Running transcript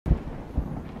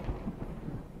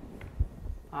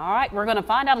All right, we're going to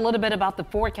find out a little bit about the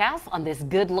forecast on this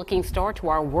good-looking start to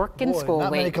our work and school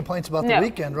not week. many complaints about the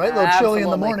weekend, right? A little chilly in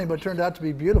the morning, but turned out to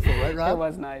be beautiful, right, Rob? It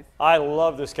was nice. I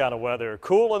love this kind of weather.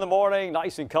 Cool in the morning,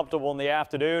 nice and comfortable in the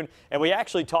afternoon. And we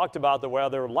actually talked about the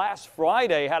weather last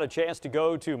Friday. Had a chance to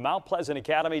go to Mount Pleasant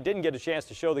Academy. Didn't get a chance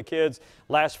to show the kids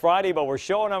last Friday, but we're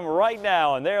showing them right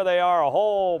now. And there they are, a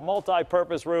whole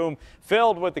multi-purpose room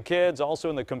filled with the kids, also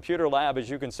in the computer lab, as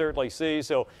you can certainly see.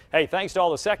 So, hey, thanks to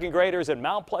all the second graders at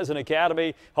Mount Pleasant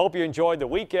Academy. Hope you enjoyed the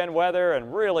weekend weather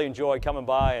and really enjoyed coming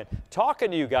by and talking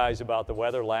to you guys about the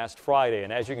weather last Friday.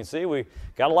 And as you can see, we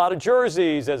got a lot of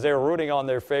jerseys as they're rooting on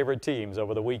their favorite teams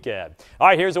over the weekend. All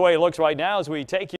right, here's the way it looks right now as we take you